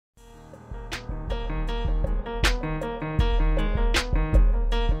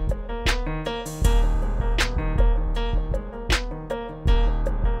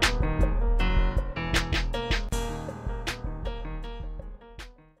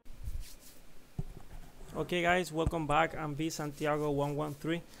Okay guys, welcome back. I'm B Santiago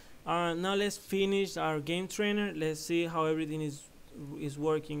 113. Now let's finish our game trainer. Let's see how everything is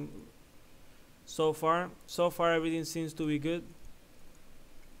working so far. So far everything seems to be good.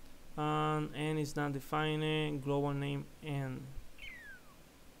 And it's not defining global name and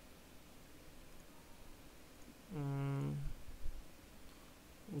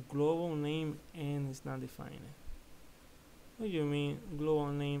global name and it's not defining. What do you mean global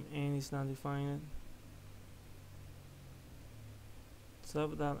name and it's not defining?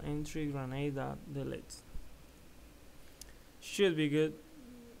 Sub that entry grenade that deletes. Should be good.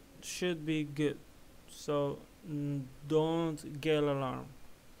 Should be good. So don't get alarmed.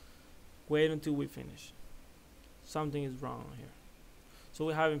 Wait until we finish. Something is wrong here. So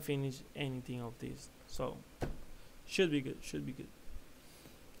we haven't finished anything of this. So should be good. Should be good.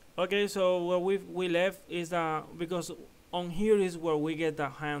 Okay, so what we left is that because on here is where we get the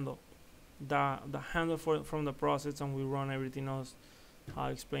handle, the handle from the process, and we run everything else.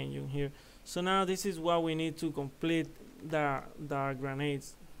 I'll explain you here. So now this is what we need to complete the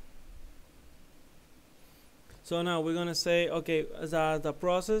grenades. So now we're gonna say okay, the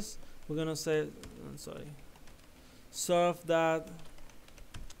process. We're gonna say I'm sorry. Serve that.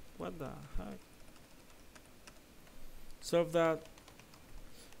 What the heck? Serve that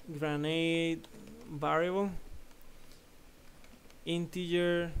grenade variable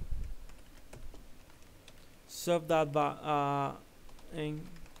integer. Serve that in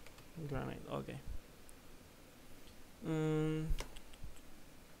grenade. Okay. And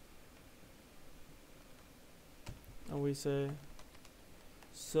we say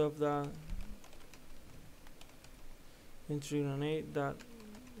serve that entry grenade that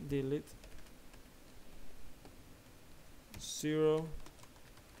delete 0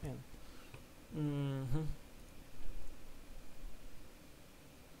 and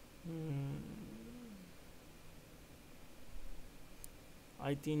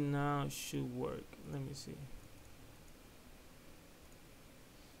I think now it should work. Let me see.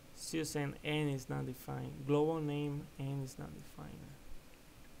 Still saying n is not defined. Global name n is not defined.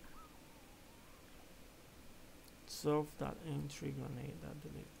 Solve that entry grenade that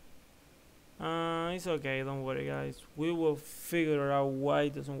delete. It's okay, don't worry guys. We will figure out why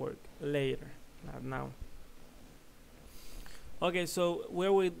it doesn't work later, not now. Okay, so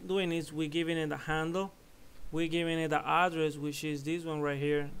what we're doing is we're giving it a handle. We're giving it the address, which is this one right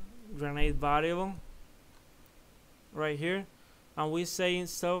here, grenade variable right here, and we're saying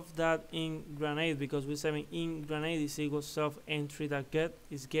self that in grenade because we're saying in grenade is equal self entry that get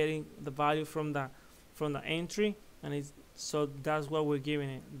is getting the value from the entry, and it's so that's what we're giving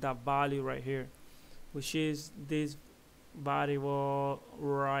it, the value right here, which is this variable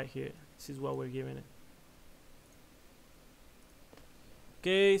right here. This is what we're giving it.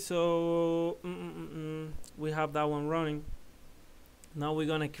 Okay, so we have that one running. Now we're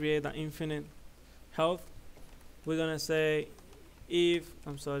gonna create the infinite health. We're gonna say if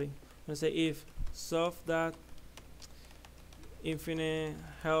if solve that infinite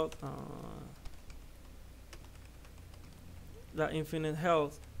health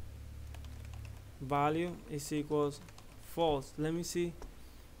value is equals false. Let me see.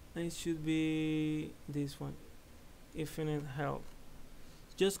 It should be this one, infinite health.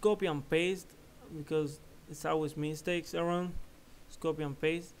 Just copy and paste because it's always mistakes around. Just copy and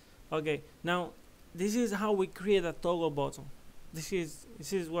paste. Okay, now this is how we create a toggle button. This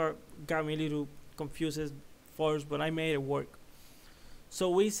is where got me a little confused first, but I made it work. So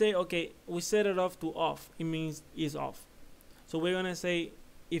we say okay, we set it off to off. It means it's off. So we're gonna say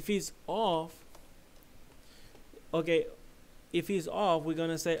if it's off. Okay, if it's off, we're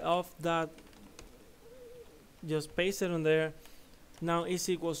gonna say off that. Just paste it on there. Now is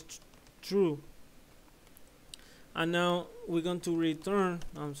equals true, and now we're going to return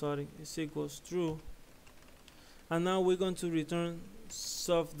is equals true, and now we're going to return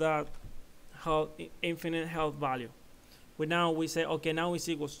solve that health infinite health value. But now we say okay, now is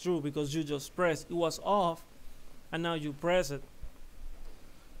equals true because you just pressed it was off and now you press it,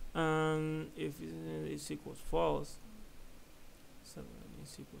 and if it's equals false, so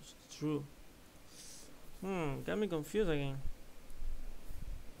is equals true. Got me confused again.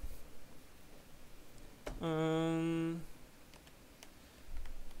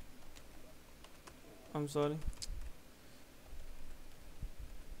 I'm sorry.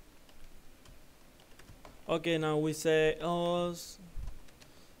 Okay, now we say else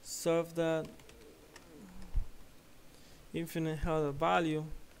serve that infinite health value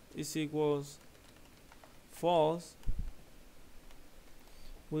is equals false.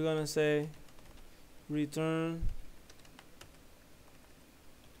 We're gonna say return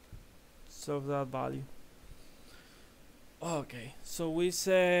serve that value. Okay, so we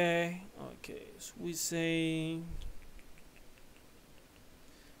say, okay, so we say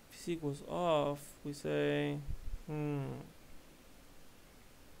if this equals off, we say,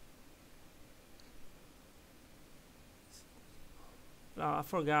 I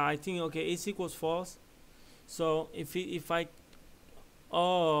forgot. I think okay, is equals false. So if I,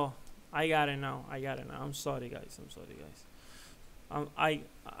 oh, I got it now. I got it now. I'm sorry, guys. I'm sorry, guys.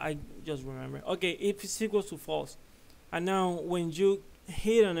 I just remember. Okay, if it's equals to false, and now when you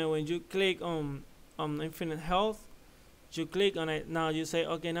hit on it, when you click on infinite health, you click on it. Now you say,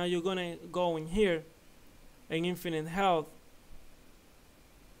 okay, now you're gonna go in here, in infinite health.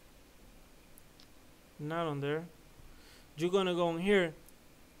 Not on there. You're gonna go in here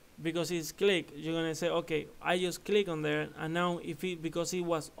because it's click. You're gonna say, okay, I just click on there, and now if it because it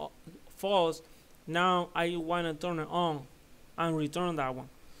was false, now I wanna turn it on and return that one.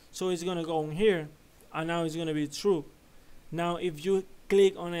 So it's gonna go in here, and now it's gonna be true. Now if you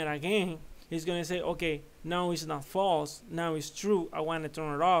click on it again, it's gonna say, okay, now it's not false, now it's true. I want to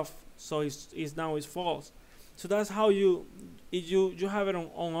turn it off, so it's now it's false. So that's how you have it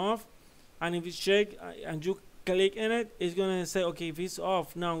on off, and if you check and you click in it, it's gonna say, okay, if it's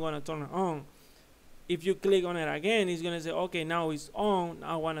off, now I'm gonna turn it on. If you click on it again, it's gonna say, okay, now it's on,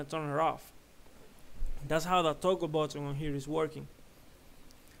 I want to turn it off. That's how the toggle button on here is working.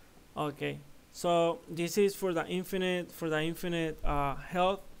 Okay, so this is for the infinite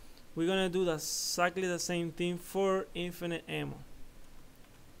health. We're gonna do exactly the same thing for infinite ammo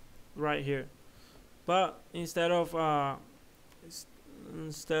right here, but instead of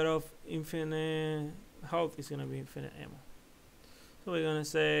infinite health, it's gonna be infinite ammo. So we're gonna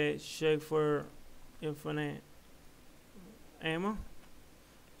say check for infinite ammo.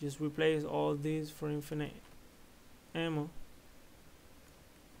 Just replace all these for infinite ammo,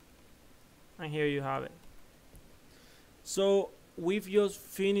 and here you have it. So we've just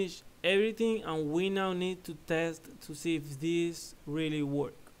finished everything, and we now need to test to see if this really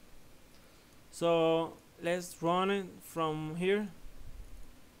works. So let's run it from here.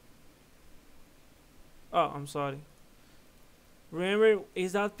 Oh, I'm sorry. Remember,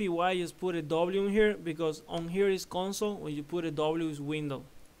 is that py, just put a W in here, because on here is console, when you put a W is window.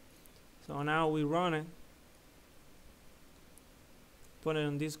 So now we run it, put it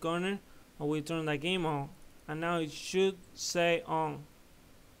in this corner, and we turn the game on, and now it should say on.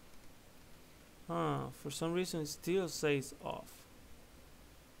 For some reason it still says off.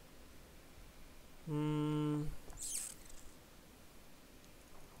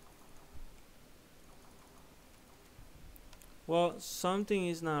 Well, something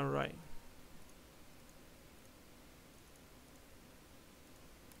is not right.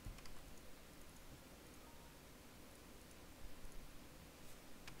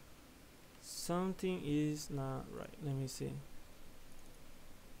 Something is not right. Let me see.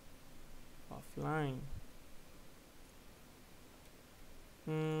 Offline.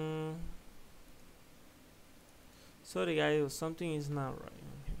 Sorry guys, something is not right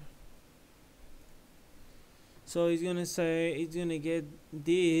on here. So it's gonna say, it's gonna get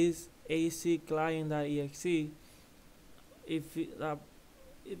this AC client.exe. If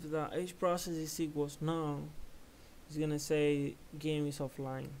the H process is equals none, it's gonna say game is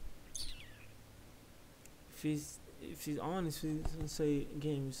offline. If it's on, it's gonna say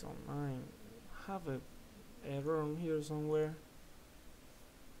game is online. Have a error on here somewhere.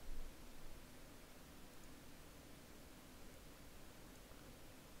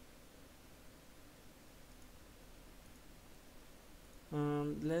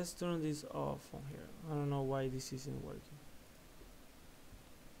 Let's turn this off on here. I don't know why this isn't working.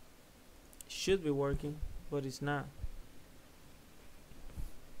 It should be working, but it's not.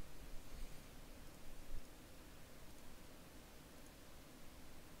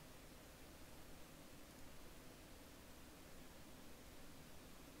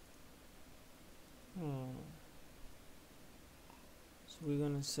 So we're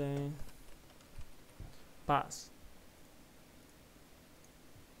gonna say pass.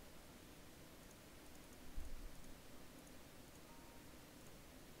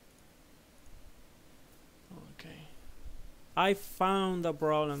 I found the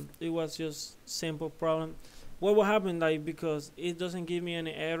problem. It was just simple problem. What will happen, like, because it doesn't give me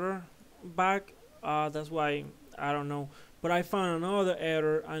any error back, that's why I don't know. But I found another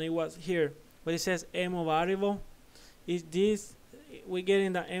error, and it was here, but it says ammo variable. Is this, we're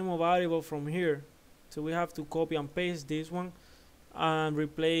getting the ammo variable from here, so we have to copy and paste this one and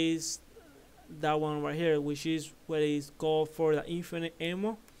replace that one right here, which is what is called for the infinite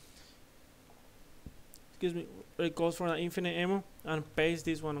ammo. Excuse me, it calls for the infinite ammo, and paste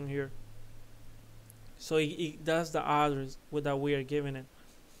this one on here. So that's the address that we are giving it.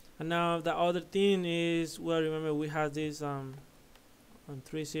 And now the other thing is, well, remember we had this on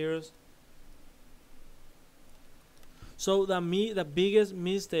 3 zeros. So the biggest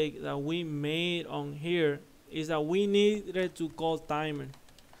mistake that we made on here is that we needed to call timer.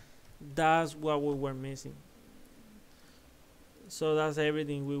 That's what we were missing. So that's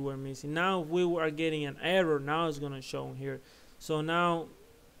everything we were missing. Now if we were getting an error, now it's gonna show here. So now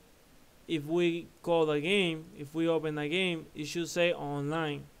if we call the game, if we open the game, it should say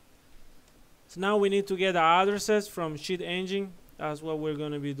online. So now we need to get the addresses from Cheat Engine. That's what we're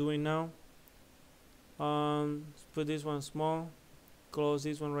gonna be doing now. Let's put this one small, close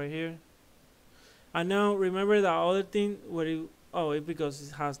this one right here. And now remember the other thing where it's because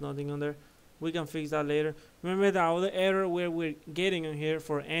it has nothing on there. We can fix that later. Remember the other error where we're getting on here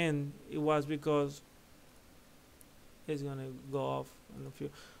for end, it was because it's gonna go off in a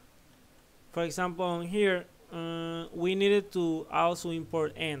few. For example, on here, we needed to also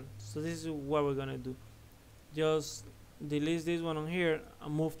import end. So this is what we're gonna do. Just delete this one on here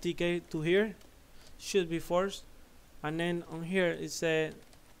and move TK to here. Should be forced. And then on here it said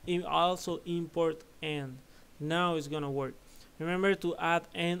also import end. Now it's gonna work. Remember to add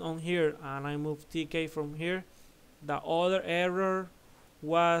end on here, and I move TK from here. The other error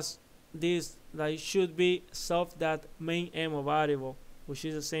was this, that it should be self.main ammo variable, which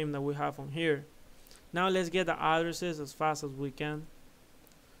is the same that we have on here. Now let's get the addresses as fast as we can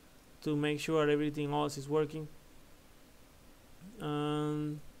to make sure everything else is working.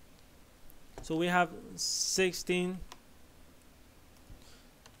 So we have 16.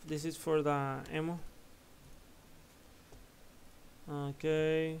 This is for the ammo.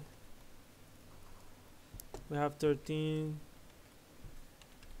 Okay. We have 13.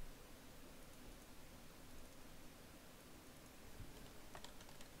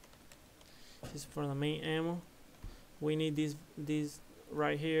 This is for the main ammo. We need this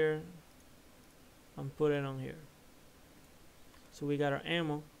right here and put it on here. So we got our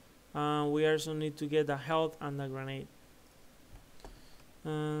ammo. We also need to get the health and the grenade.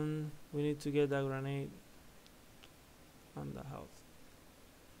 We need to get the grenade and the health.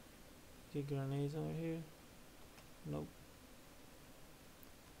 Get grenades over here. Nope.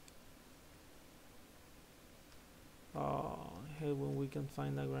 Oh, I hate when we can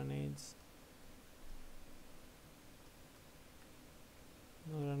find the grenades.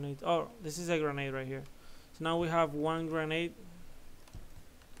 No grenade. Oh, this is a grenade right here. So now we have one grenade.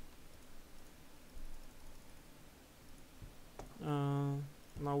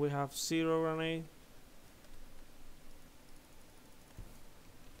 Now we have 0 grenade.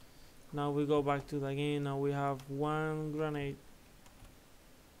 Now we go back to the game. Now we have 1 grenade.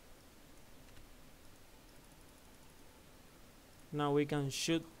 Now we can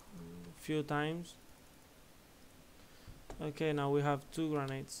shoot a few times. Okay, now we have 2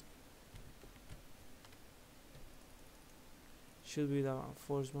 grenades. Should be the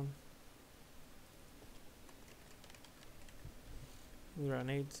first one.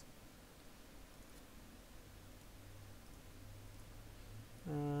 Grenades.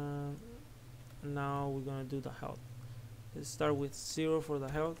 Now we're gonna do the health. Let's start with 0 for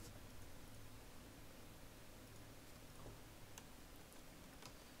the health.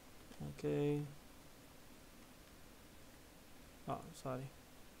 Okay. Oh, sorry.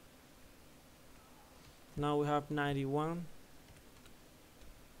 Now we have 91.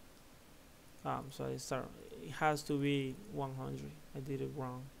 I'm sorry, it has to be 100. I did it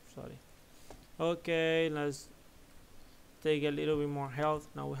wrong, sorry. Okay, let's take a little bit more health.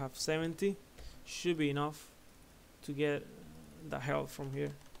 Now we have 70. Should be enough to get the health from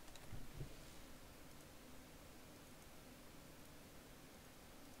here.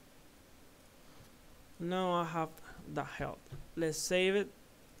 Now I have the health. Let's save it.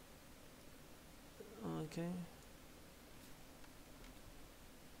 Okay.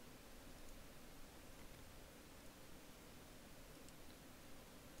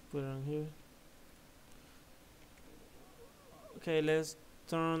 Put it on here. Okay, let's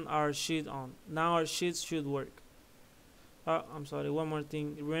turn our sheet on. Now our sheets should work. I'm sorry, one more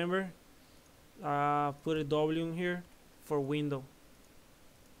thing. Remember, put a W in here for window.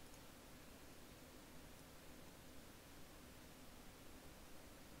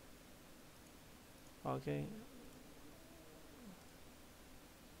 Okay.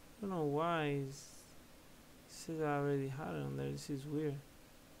 I don't know why it says I already had it on there. This is weird.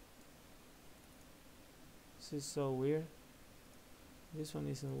 This is so weird. This one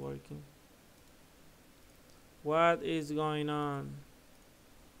isn't working. What is going on?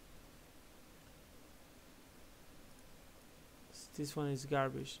 This one is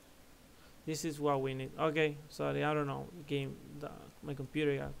garbage. This is what we need. Okay, sorry, I don't know. My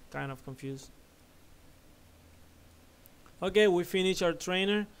computer got kind of confused. Okay, we finished our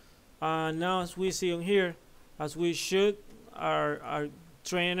trainer. Now, as we see on here, as we shoot our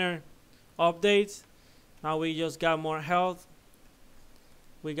trainer updates, now we just got more health.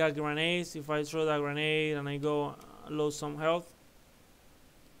 We got grenades. If I throw that grenade and I go lose some health.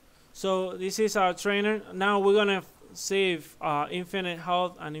 So this is our trainer. Now we're gonna see if infinite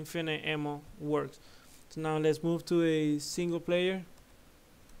health and infinite ammo works. So now let's move to a single player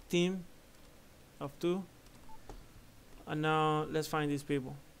team of 2. And now let's find these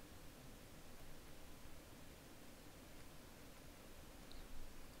people.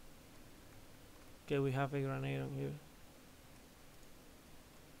 Okay, we have a grenade on here.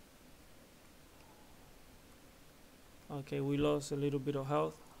 Okay, we lost a little bit of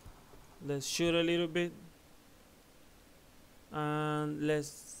health. Let's shoot a little bit. And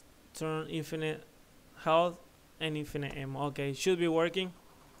let's turn infinite health and infinite ammo. Okay, it should be working.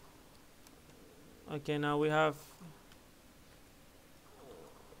 Okay, now we have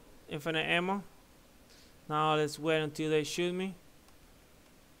infinite ammo. Now let's wait until they shoot me.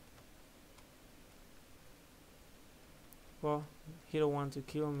 Well, he don't want to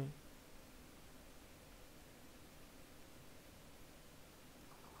kill me.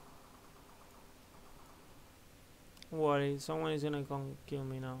 Worry, someone is gonna come kill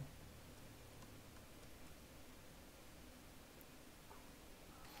me now.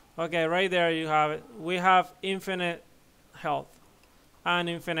 Okay, right there you have it. We have infinite health and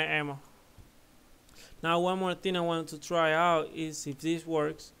infinite ammo. Now one more thing I wanted to try out is if this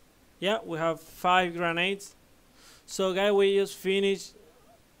works. Yeah, we have 5 grenades. So guys, we just finished.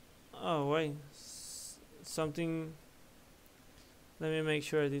 Oh wait, something. Let me make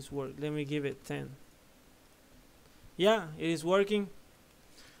sure this works. Let me give it 10. Yeah, it is working.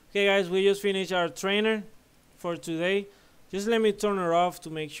 Okay guys, we just finished our trainer for today. Just let me turn her off to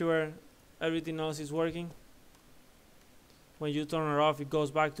make sure everything else is working. When you turn her off, it goes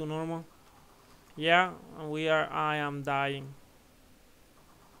back to normal. Yeah, and I am dying.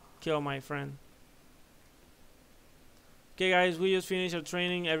 Kill my friend. Okay guys, we just finished our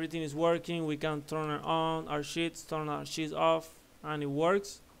training. Everything is working. We can turn it on, our sheets, turn our sheets off, and it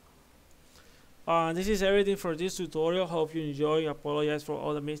works. This is everything for this tutorial. Hope you enjoy. I apologize for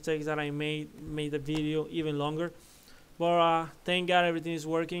all the mistakes that I made the video even longer. But thank God everything is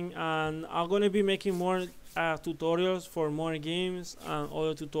working, and I'm gonna be making more tutorials for more games and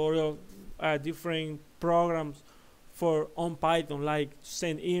other tutorial different programs for on Python, like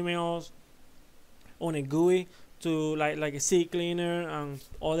send emails on a GUI to like a CCleaner and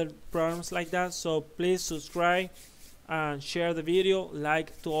other programs like that. So please subscribe and share the video,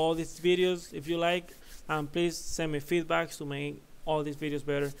 like to all these videos if you like, and please send me feedbacks to make all these videos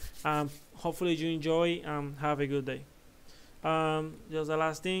better. Hopefully you enjoy and have a good day. Just the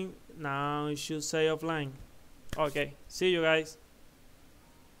last thing, now you should say offline. Okay, see you guys.